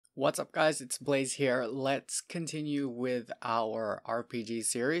What's up, guys? It's Blaze here. Let's continue with our RPG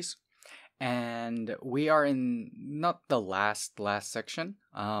series. And we are in not the last section,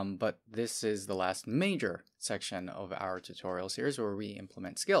 but this is the last major section of our tutorial series where we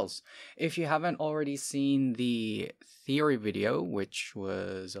implement skills. If you haven't already seen the theory video, which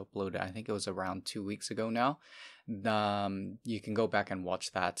was uploaded, I think it was around 2 weeks ago now, you can go back and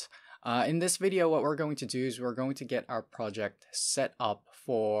watch that. In this video, what we're going to do is we're going to get our project set up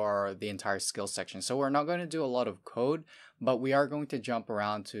for the entire skills section. So we're not going to do a lot of code, but we are going to jump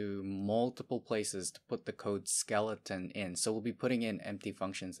around to multiple places to put the code skeleton in. So we'll be putting in empty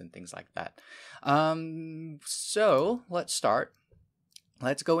functions and things like that. So let's start.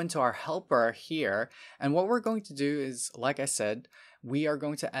 Let's go into our helper here. And what we're going to do is, like I said, we are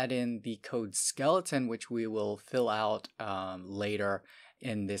going to add in the code skeleton, which we will fill out later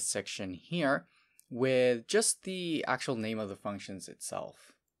in this section here with just the actual name of the functions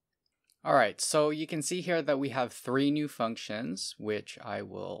itself. Alright, so you can see here that we have 3 new functions, which I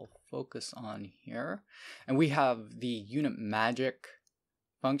will focus on here. And we have the unit magic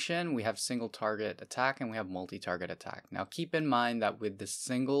function, we have single target attack, and we have multi-target attack. Now keep in mind that with the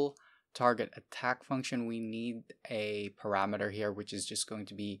single target attack function, we need a parameter here, which is just going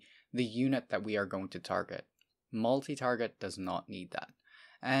to be the unit that we are going to target. Multi-target does not need that.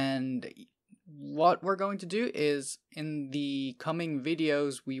 And what we're going to do is in the coming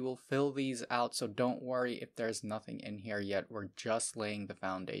videos, we will fill these out. So don't worry if there's nothing in here yet. We're just laying the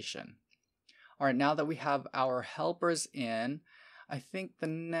foundation. All right, now that we have our helpers in, I think the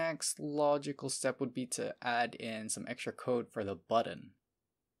next logical step would be to add in some extra code for the button.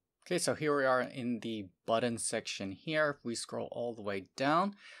 Okay, so here we are in the button section here. If we scroll all the way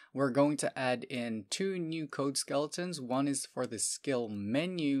down, we're going to add in 2 new code skeletons. One is for the skill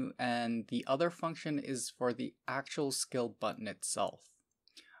menu and the other function is for the actual skill button itself.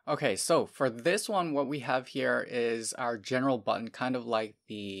 Okay, so for this one, what we have here is our general button, kind of like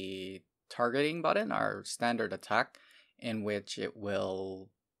the targeting button, our standard attack, in which it will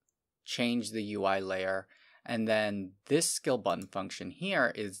change the UI layer. And then this skill button function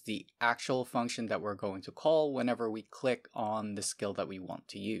here is the actual function that we're going to call whenever we click on the skill that we want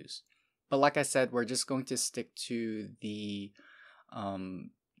to use. But like I said, we're just going to stick to the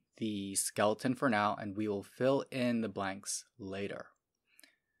skeleton for now, and we will fill in the blanks later.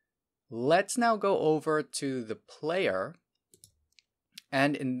 Let's now go over to the player.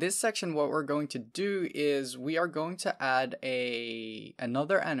 And in this section, what we're going to do is we are going to add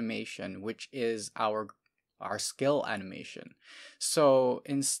another animation, which is our skill animation. So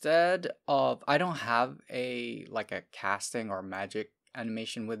instead of, I don't have a casting or magic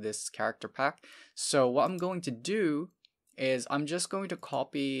animation with this character pack. So what I'm going to do is I'm just going to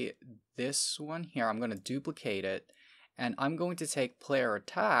copy this one here. I'm going to duplicate it and I'm going to take player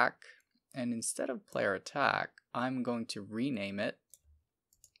attack, and instead of player attack, I'm going to rename it.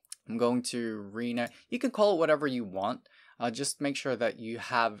 I'm going to rename, you can call it whatever you want. Just make sure that you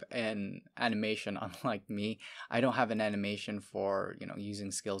have an animation. Unlike me, I don't have an animation for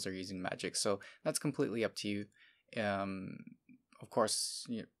using skills or using magic, so that's completely up to you. Of course,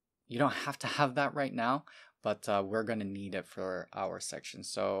 you don't have to have that right now, but we're going to need it for our section.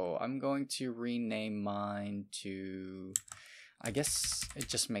 So I'm going to rename mine to, I guess it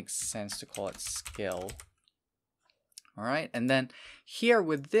just makes sense to call it skill. All right, and then here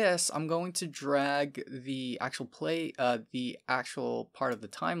with this, I'm going to drag the actual the actual part of the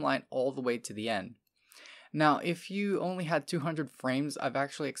timeline all the way to the end. Now, if you only had 200 frames, I've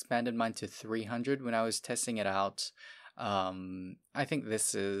actually expanded mine to 300 when I was testing it out. I think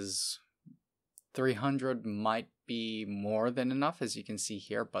this is 300 might be more than enough, as you can see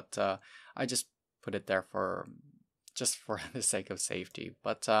here, but I just put it there for the sake of safety.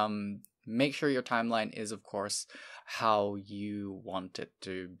 But make sure your timeline is, of course, how you want it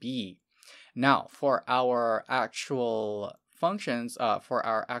to be. Now, for our actual functions, for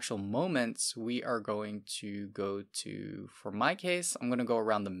our actual moments, we are going to go to, for my case, I'm going to go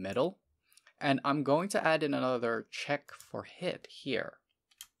around the middle, and I'm going to add in another check for hit here.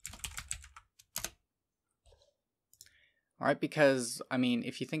 All right, because, I mean,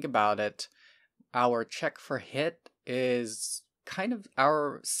 if you think about it, our check for hit is kind of,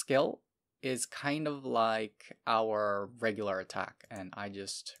 our skill is kind of like our regular attack, and I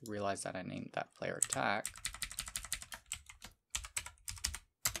just realized that I named that player attack.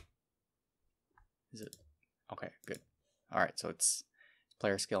 Is it? Okay, good. All right, so it's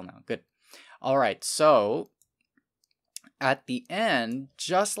player skill now. Good. All right, so at the end,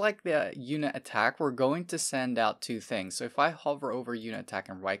 just like the unit attack, we're going to send out 2 things. So if I hover over unit attack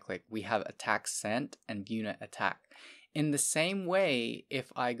and right click, we have attack sent and unit attack. In the same way,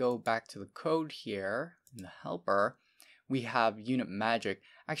 if I go back to the code here in the helper, we have unit magic.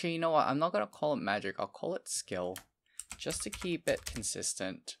 Actually, you know what? I'm not going to call it magic. I'll call it skill just to keep it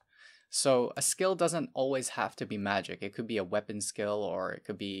consistent. So a skill doesn't always have to be magic. It could be a weapon skill, or it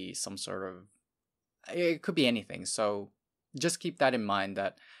could be some sort of, it could be anything. So just keep that in mind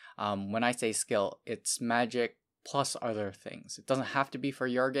that when I say skill, it's magic plus other things. It doesn't have to be for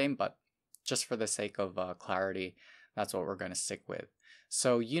your game, but just for the sake of clarity, that's what we're going to stick with.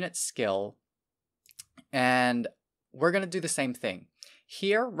 So unit skill, and we're going to do the same thing.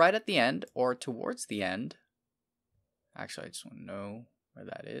 Here, right at the end, or towards the end, actually I just want to know where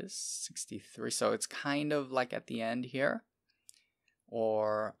that is, 63, so it's kind of like at the end here.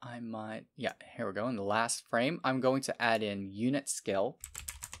 Or I might, yeah, here we go, in the last frame, I'm going to add in unit skill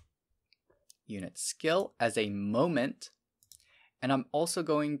as a moment, and I'm also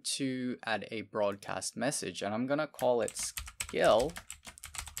going to add a broadcast message, and I'm going to call it skill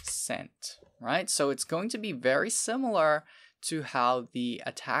sent, right? So it's going to be very similar to how the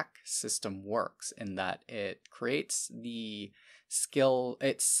attack system works, in that it creates the skill,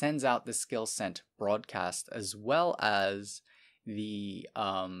 it sends out the skill sent broadcast, as well as the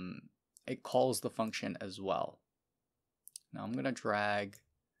it calls the function as well. Now I'm gonna drag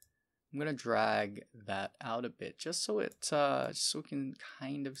that out a bit just so it so we can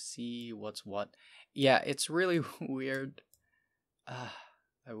kind of see what's what. Yeah, it's really weird.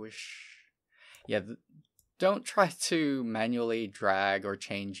 I wish, yeah, don't try to manually drag or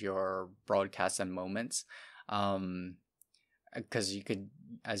change your broadcasts and moments, because you could,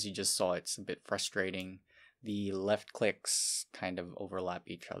 as you just saw, it's a bit frustrating. The left clicks kind of overlap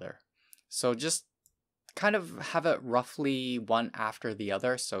each other. So just kind of have it roughly one after the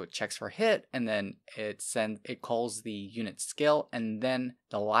other. So it checks for hit, and then it calls the unit skill, and then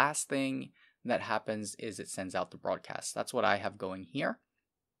the last thing that happens is it sends out the broadcast. That's what I have going here.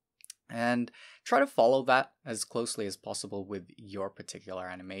 And try to follow that as closely as possible with your particular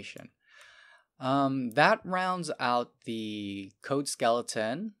animation. That rounds out the code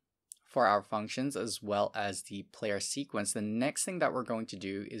skeleton for our functions, as well as the player sequence. The next thing that we're going to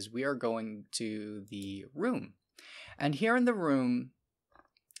do is we are going to the room. And here in the room,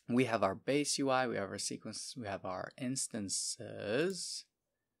 we have our base UI, we have our sequence, we have our instances.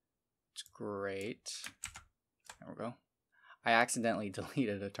 It's great. There we go. I accidentally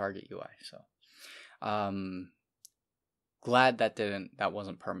deleted a target UI, so glad that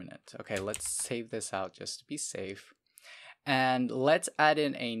wasn't permanent. Okay, let's save this out just to be safe. And let's add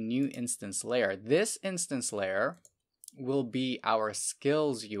in a new instance layer. This instance layer will be our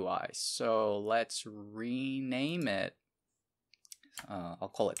skills UI. So let's rename it.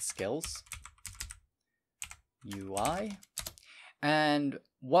 I'll call it skills UI. And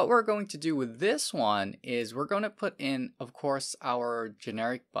what we're going to do with this one is we're going to put in, of course, our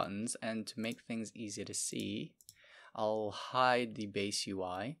generic buttons. And to make things easy to see, I'll hide the base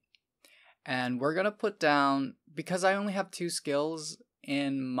UI. And we're going to put down, because I only have 2 skills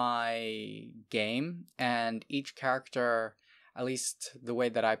in my game, and each character, at least the way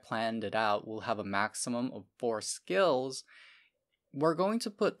that I planned it out, will have a maximum of 4 skills. We're going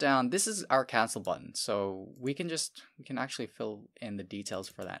to put down, this is our cancel button, so we can actually fill in the details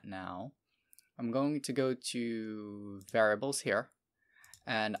for that now. I'm going to go to variables here,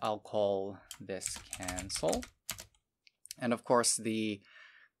 and I'll call this cancel. And of course the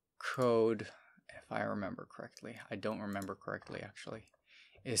code, if I remember correctly, I don't remember correctly actually,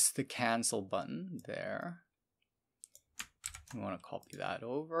 is the cancel button there. We want to copy that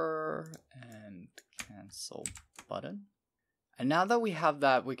over and cancel button. And now that we have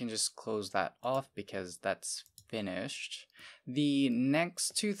that, we can just close that off because that's finished. The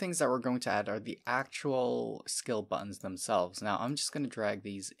next 2 things that we're going to add are the actual skill buttons themselves. Now I'm just going to drag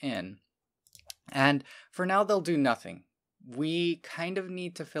these in, and for now they'll do nothing. We kind of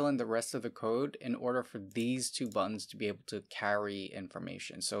need to fill in the rest of the code in order for these 2 buttons to be able to carry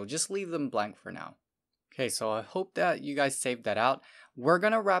information. So just leave them blank for now. Okay, so I hope that you guys saved that out. We're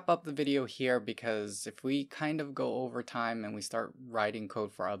going to wrap up the video here because if we kind of go over time and we start writing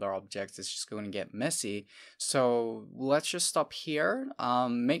code for other objects, it's just going to get messy. So let's just stop here.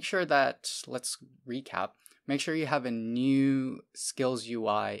 Make sure that, let's recap. Make sure you have a new skills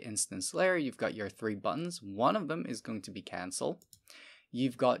UI instance layer. You've got your 3 buttons. One of them is going to be cancel.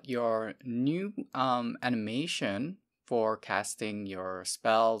 You've got your new animation for casting your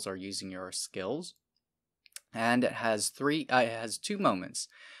spells or using your skills. And it has 2 moments.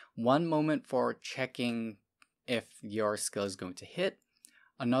 1 moment for checking if your skill is going to hit.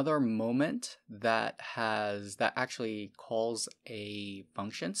 Another moment that actually calls a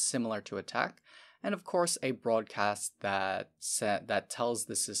function similar to attack. and of course a broadcast that tells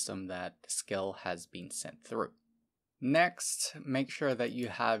the system that the skill has been sent through. Next, make sure that you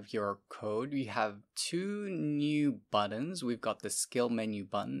have your code. We have two new buttons. We've got the skill menu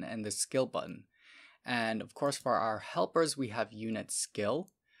button and the skill button. And of course for our helpers, we have unit skill,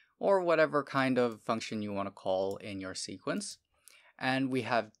 or whatever kind of function you want to call in your sequence. And we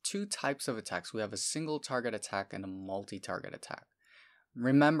have two types of attacks. We have a single target attack and a multi-target attack.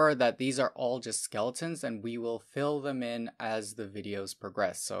 Remember that these are all just skeletons and we will fill them in as the videos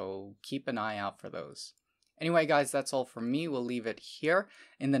progress, so keep an eye out for those. Anyway guys, that's all from me. We'll leave it here.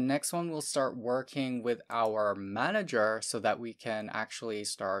 In the next one, we'll start working with our manager so that we can actually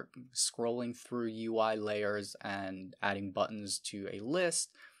start scrolling through UI layers and adding buttons to a list.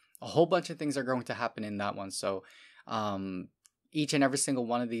 A whole bunch of things are going to happen in that one. So each and every single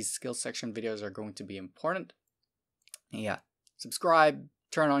one of these skill section videos are going to be important. Yeah, subscribe,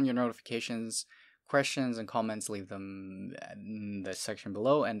 turn on your notifications. Questions and comments, leave them in the section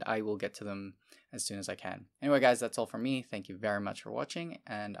below and I will get to them as soon as I can. Anyway guys, that's all from me. Thank you very much for watching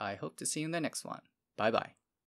and I hope to see you in the next one. Bye bye.